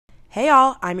Hey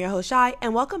y'all, I'm your host Shy,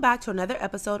 and welcome back to another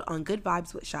episode on Good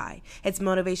Vibes with Shy. It's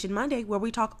Motivation Monday, where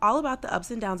we talk all about the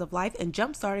ups and downs of life and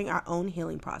jump-starting our own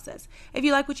healing process. If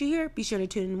you like what you hear, be sure to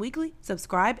tune in weekly,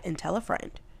 subscribe, and tell a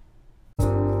friend.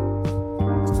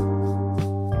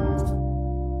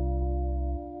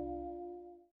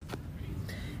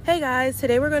 Hey guys,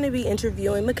 today we're going to be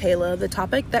interviewing Michaela. The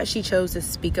topic that she chose to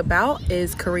speak about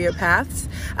is career paths.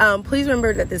 Please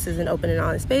remember that this is an open and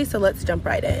honest space, so let's jump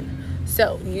right in.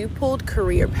 So, you pulled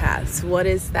career paths. What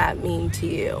does that mean to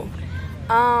you?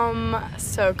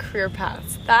 So career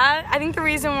paths. I think the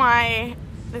reason why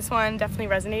this one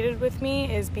definitely resonated with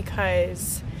me is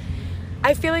because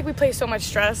I feel like we place so much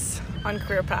stress on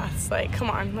career paths. Like, come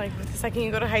on, like the second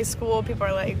you go to high school, people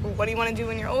are like, what do you want to do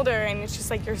when you're older? And it's just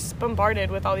like you're bombarded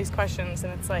with all these questions,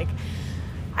 and it's like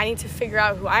I need to figure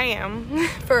out who I am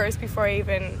first before I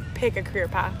even pick a career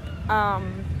path.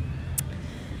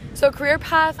 So career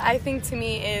path, I think, to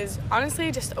me is honestly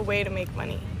just a way to make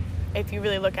money. If you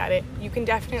really look at it, you can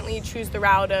definitely choose the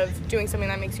route of doing something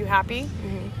that makes you happy,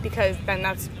 because then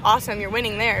that's awesome. You're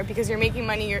winning there because you're making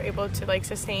money. You're able to like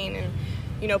sustain and,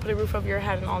 you know, put a roof over your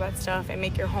head and all that stuff and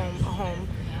make your home a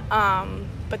home.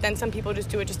 But then some people just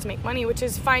do it just to make money, which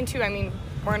is fine too. I mean,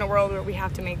 we're in a world where we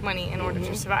have to make money in order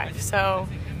to survive. So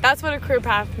that's what a career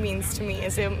path means to me,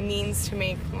 is it means to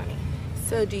make money.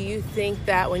 So do you think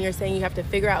that when you're saying you have to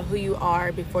figure out who you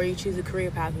are before you choose a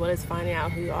career path, what is finding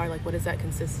out who you are? Like, what does that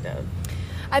consist of?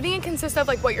 I think it consists of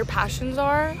like what your passions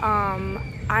are.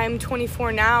 I'm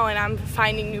 24 now, and I'm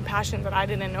finding new passions that I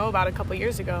didn't know about a couple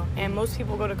years ago. And most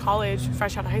people go to college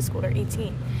fresh out of high school. They're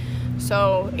 18.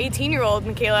 So 18-year-old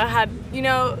Michaela had, you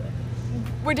know,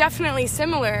 we're definitely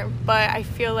similar, but I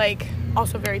feel like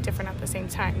also very different at the same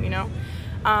time, you know?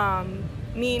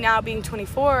 Me now being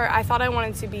 24, I thought I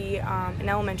wanted to be an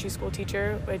elementary school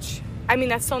teacher, which, I mean,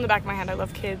 that's still in the back of my head. I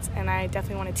love kids, and I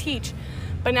definitely want to teach.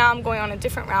 But now I'm going on a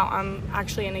different route. I'm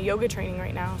actually in a yoga training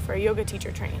right now for a yoga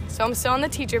teacher training. So I'm still on the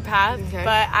teacher path,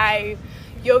 but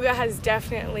yoga has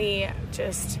definitely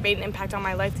just made an impact on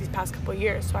my life these past couple of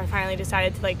years. So I finally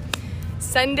decided to, like,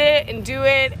 send it and do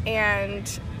it,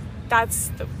 and that's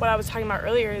what I was talking about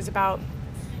earlier, is about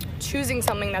choosing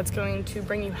something that's going to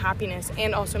bring you happiness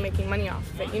and also making money off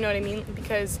of it, you know what I mean?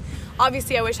 Because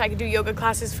obviously I wish I could do yoga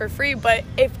classes for free, but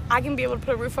if I can be able to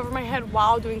put a roof over my head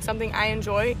while doing something I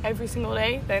enjoy every single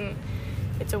day, then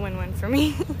it's a win-win for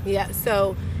me. Yeah,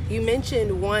 so you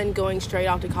mentioned going straight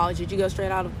off to college. Did you go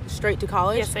straight to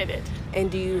college? Yes, I did.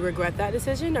 And do you regret that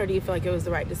decision, or do you feel like it was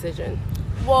the right decision?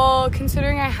 Well,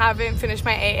 considering I haven't finished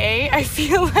my AA, I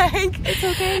feel like it's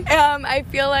okay. I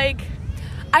feel like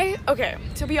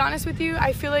to be honest with you,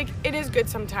 I feel like it is good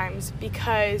sometimes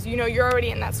because, you know, you're already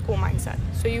in that school mindset.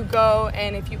 So you go,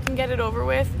 and if you can get it over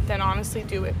with, then honestly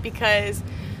do it, because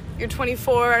you're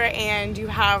 24 and you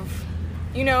have,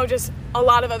 you know, just a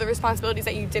lot of other responsibilities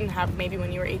that you didn't have maybe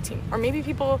when you were 18. Or maybe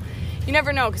people, you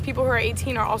never know, because people who are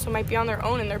 18 also might be on their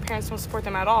own and their parents don't support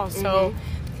them at all. So,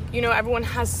 you know, everyone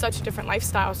has such a different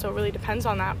lifestyle, so it really depends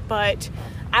on that. But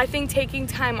I think taking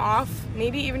time off,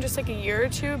 maybe even just like a year or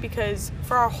two, because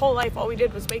for our whole life, all we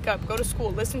did was wake up, go to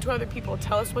school, listen to other people,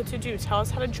 tell us what to do, tell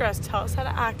us how to dress, tell us how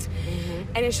to act.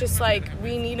 And it's just like,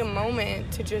 we need a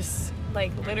moment to just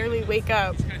like literally wake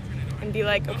up and be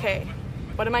like, okay,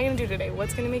 what am I going to do today?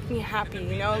 What's going to make me happy?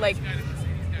 You know, like,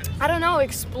 I don't know,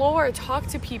 explore, talk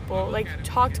to people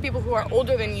who are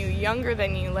older than you, younger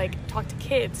than you, like talk to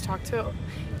kids, talk to,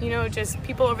 you know, just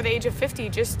people over the age of 50,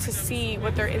 just to see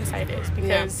what their insight is,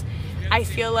 because I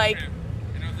feel like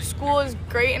school is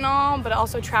great and all, but it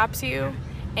also traps you,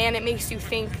 and it makes you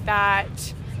think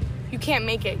that you can't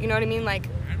make it, you know what I mean? Like,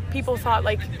 people thought,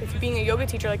 like, if being a yoga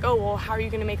teacher, like, oh, well, how are you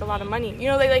going to make a lot of money? You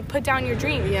know, they, like, put down your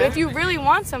dream. But if you really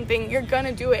want something, you're going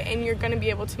to do it, and you're going to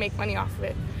be able to make money off of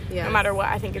it, no matter what,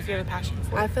 I think, if you have a passion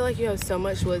for it. I feel like you have so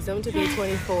much wisdom to be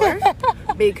 24,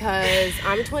 because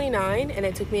I'm 29, and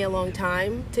it took me a long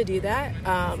time to do that.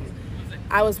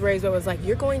 I was raised where it was like,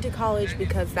 you're going to college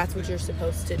because that's what you're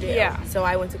supposed to do. Yeah. So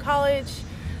I went to college.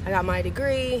 I got my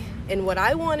degree in what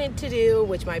I wanted to do,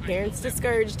 which my parents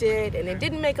discouraged it, and it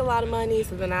didn't make a lot of money.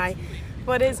 So then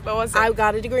what was it? I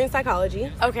got a degree in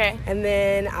psychology. Okay. And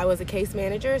then I was a case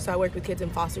manager, so I worked with kids in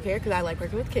foster care because I like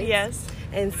working with kids. Yes.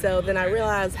 And so then I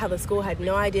realized how the school had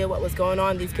no idea what was going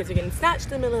on. These kids are getting snatched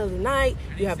in the middle of the night.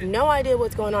 You have no idea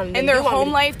what's going on. And their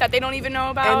home life that they don't even know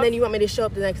about. And then you want me to show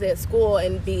up the next day at school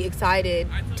and be excited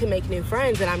to make new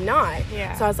friends, and I'm not.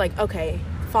 Yeah. So I was like, okay,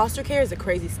 foster care is a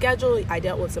crazy schedule. I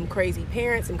dealt with some crazy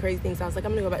parents and crazy things. I was like,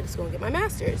 I'm going to go back to school and get my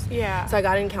master's. Yeah. So I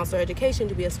got in counselor education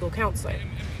to be a school counselor.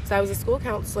 So I was a school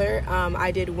counselor.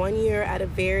 I did 1 year at a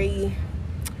very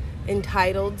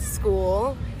entitled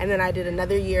school, and then I did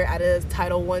another year at a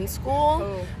Title I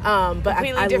school. But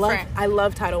I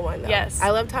love Title I though. Yes,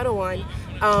 I love Title I.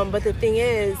 But the thing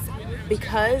is,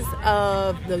 because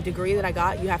of the degree that I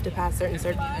got, you have to pass certain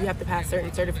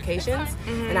certifications,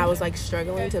 and I was like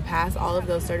struggling to pass all of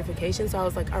those certifications. So I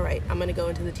was like, all right, I'm gonna go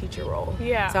into the teacher role.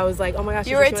 Yeah. So I was like, oh my gosh,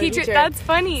 you're a teacher. That's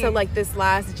funny. So like this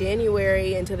last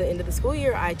January into the end of the school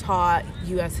year, I taught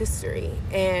U.S. history,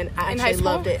 and I actually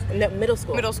loved it. No, middle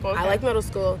school. Middle school. Okay. I like middle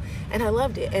school, and I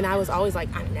loved it. And I was always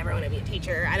like, I never want to be a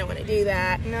teacher. I don't want to do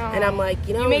that. No. And I'm like,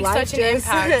 you make such an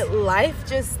impact. Life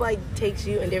just like takes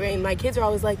you in different. And my kids are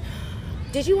always like,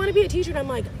 did you want to be a teacher? And I'm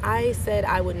like, I said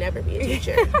I would never be a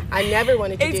teacher. I never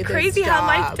wanted to do this job. It's crazy how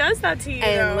life does that to you.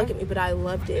 And look at me, but I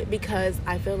loved it because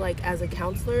I feel like as a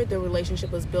counselor, the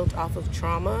relationship was built off of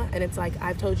trauma. And it's like,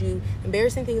 I've told you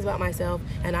embarrassing things about myself,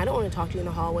 and I don't want to talk to you in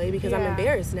the hallway because I'm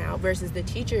embarrassed now. Versus the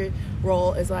teacher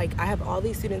role is like, I have all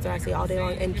these students that I see all day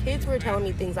long, and kids were telling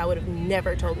me things I would have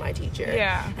never told my teacher.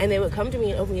 Yeah. And they would come to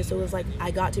me and open me. So it was like,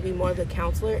 I got to be more of the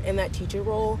counselor in that teacher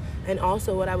role. And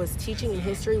also what I was teaching in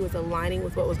history was aligning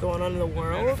with what was going on in the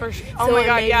world. For sure. Oh my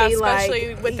God, yeah,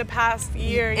 especially with the past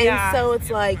year. And so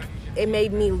it's like, it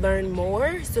made me learn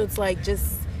more. So it's like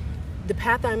just the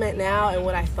path I'm at now and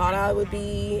what I thought I would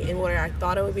be and where I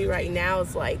thought I would be right now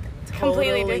is like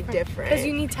totally different. Because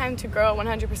you need time to grow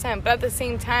 100%. But at the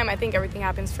same time, I think everything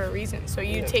happens for a reason. So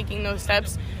you taking those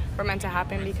steps were meant to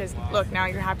happen because, look, now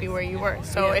you're happy where you were.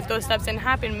 So if those steps didn't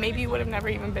happen, maybe you would have never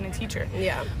even been a teacher.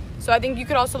 Yeah. So I think you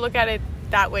could also look at it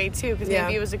that way too, because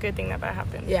maybe it was a good thing that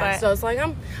happened. Yeah. But so it's like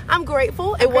I'm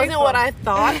grateful. It wasn't what I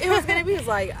thought it was gonna be. It's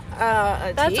like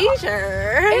a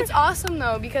teacher. It's awesome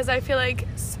though, because I feel like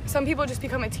some people just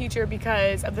become a teacher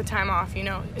because of the time off. You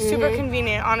know, it's super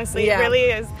convenient. Honestly, it really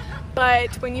is.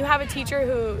 But when you have a teacher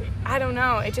who, I don't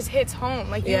know, it just hits home.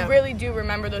 Like, you really do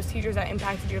remember those teachers that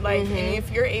impacted your life. And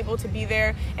if you're able to be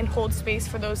there and hold space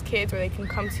for those kids where they can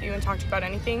come to you and talk to you about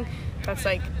anything, that's,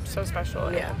 like, so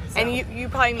special. Yeah. So. And you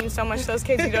probably mean so much to those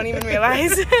kids you don't even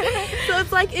realize. So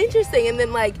it's, like, interesting. And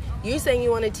then, like, you're saying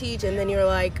you want to teach, and then you're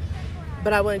like,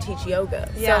 but I want to teach yoga.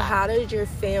 Yeah. So how did your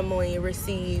family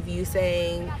receive you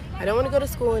saying, I don't want to go to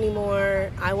school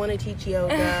anymore, I want to teach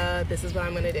yoga, this is what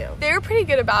I'm going to do? They were pretty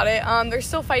good about it. They're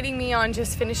still fighting me on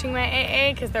just finishing my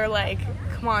AA because they're like,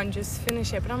 come on, just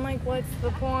finish it. But I'm like, what's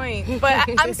the point? But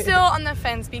I'm still on the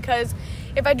fence because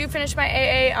if I do finish my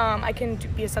AA, I can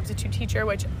be a substitute teacher,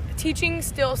 which teaching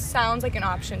still sounds like an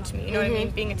option to me. You know what I mean?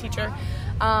 Being a teacher.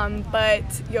 But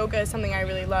yoga is something I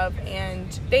really love, and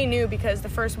they knew because the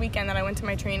first weekend that I went to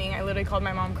my training, I literally called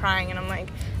my mom crying, and I'm like,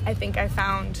 I think I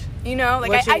found, you know,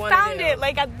 like I found it,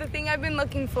 like the thing I've been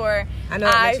looking for.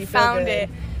 I found it.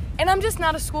 And I'm just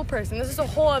not a school person. This is a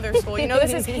whole other school. You know,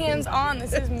 this is hands-on.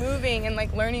 This is moving and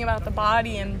like learning about the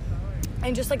body and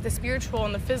just like the spiritual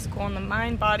and the physical and the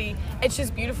mind body. It's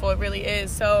just beautiful. It really is.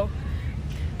 So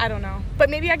I don't know. But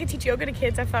maybe I could teach yoga to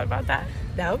kids. I've thought about that.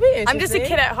 That would be interesting. I'm just a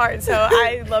kid at heart, so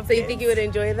I love So you think you would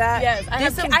enjoy that? Yes. I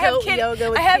have yoga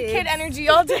with I have kids. kid energy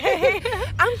all day.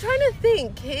 I'm trying to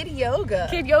think. Kid yoga.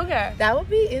 Kid yoga. That would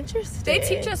be interesting. They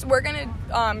teach us,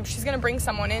 she's going to bring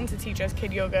someone in to teach us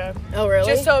kid yoga. Oh, really?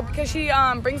 Just so, because she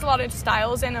brings a lot of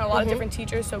styles in and a lot of different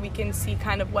teachers so we can see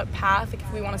kind of what path, like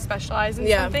if we want to specialize in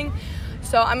something.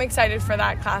 So I'm excited for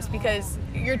that class because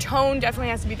your tone definitely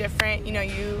has to be different. You know,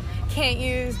 you can't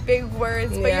use big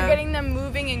words, but you're getting them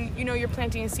moving and, you know, you're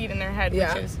planting a seed in their head,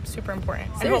 which is super important.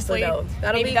 Seriously, and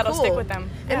hopefully that'll stick with them.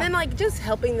 And then, like, just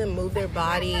helping them move their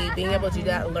body, being able to do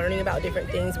that, learning about different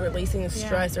things, releasing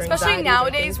stress or anxiety. Especially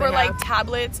nowadays where, like,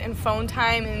 tablets and phone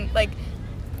time and, like,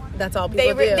 that's all people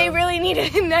do. They really need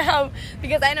it now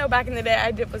because I know back in the day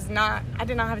I did not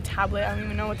have a tablet. I don't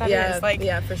even know what that is. Like,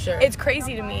 yeah, for sure. It's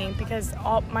crazy to me because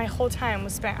my whole time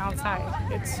was spent outside.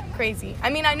 It's crazy.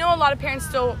 I mean, I know a lot of parents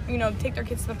still, you know, take their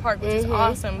kids to the park, which is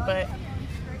awesome, but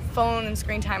phone and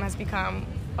screen time has become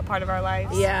a part of our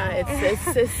lives. Yeah,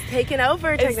 it's taken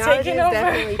over. Technology is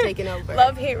definitely taken over.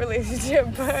 Love-hate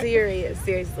relationship.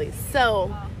 Seriously.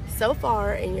 So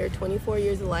far in your 24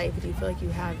 years of life, do you feel like you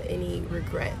have any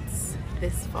regrets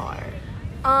this far?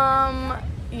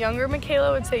 Younger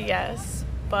Michaela would say yes,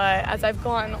 but as I've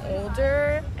gotten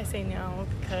older, I say no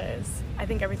because I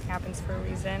think everything happens for a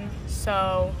reason.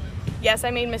 So, yes,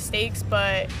 I made mistakes,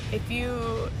 but if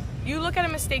you look at a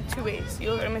mistake two ways.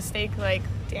 You look at a mistake like,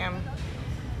 damn,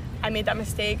 I made that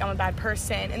mistake, I'm a bad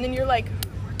person, and then you're like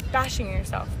bashing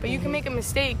yourself. But you can make a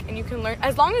mistake and you can learn.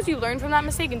 As long as you learn from that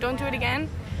mistake and don't do it again,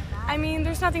 I mean,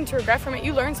 there's nothing to regret from it.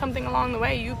 You learn something along the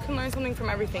way. You can learn something from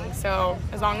everything. So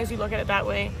as long as you look at it that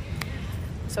way,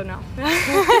 so no.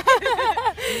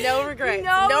 No regrets.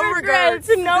 No regrets.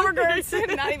 No regrets.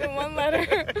 Not even one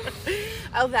letter.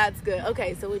 Oh, that's good.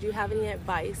 Okay, so would you have any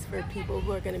advice for people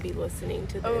who are going to be listening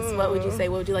to this? What would you say?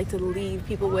 What would you like to leave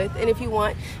people with? And if you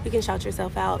want, you can shout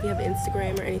yourself out. If you have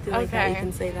Instagram or anything like that, you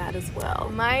can say that as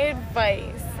well. My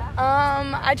advice.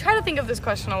 I try to think of this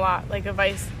question a lot, like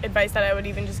advice that I would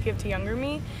even just give to younger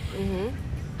me.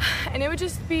 And it would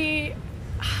just be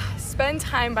spend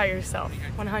time by yourself,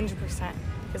 100%.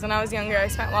 Because when I was younger, I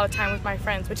spent a lot of time with my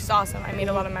friends, which is awesome. I made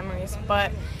a lot of memories.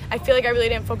 But I feel like I really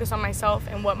didn't focus on myself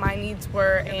and what my needs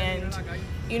were and,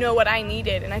 what I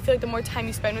needed. And I feel like the more time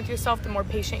you spend with yourself, the more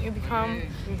patient you become,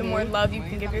 the more love you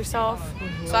can give yourself.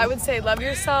 So I would say love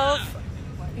yourself,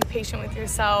 be patient with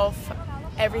yourself.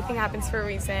 Everything happens for a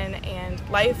reason. And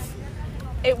life,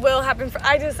 it will happen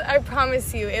I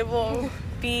promise you, it will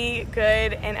be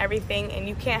good and everything, and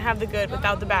you can't have the good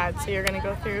without the bad, so you're going to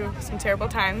go through some terrible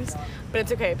times, but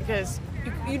it's okay because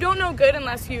you don't know good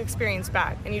unless you experience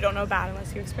bad, and you don't know bad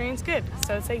unless you experience good,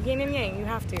 so it's like yin and yang. You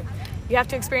have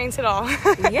to experience it all.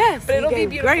 Yes. But it'll be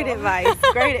beautiful. Great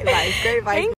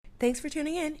advice. Thanks for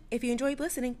tuning in. If you enjoyed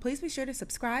listening, please be sure to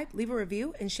subscribe, leave a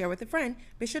review, and share with a friend.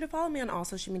 Be sure to follow me on all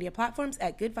social media platforms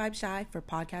at Good Vibe Shy for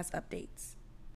podcast updates.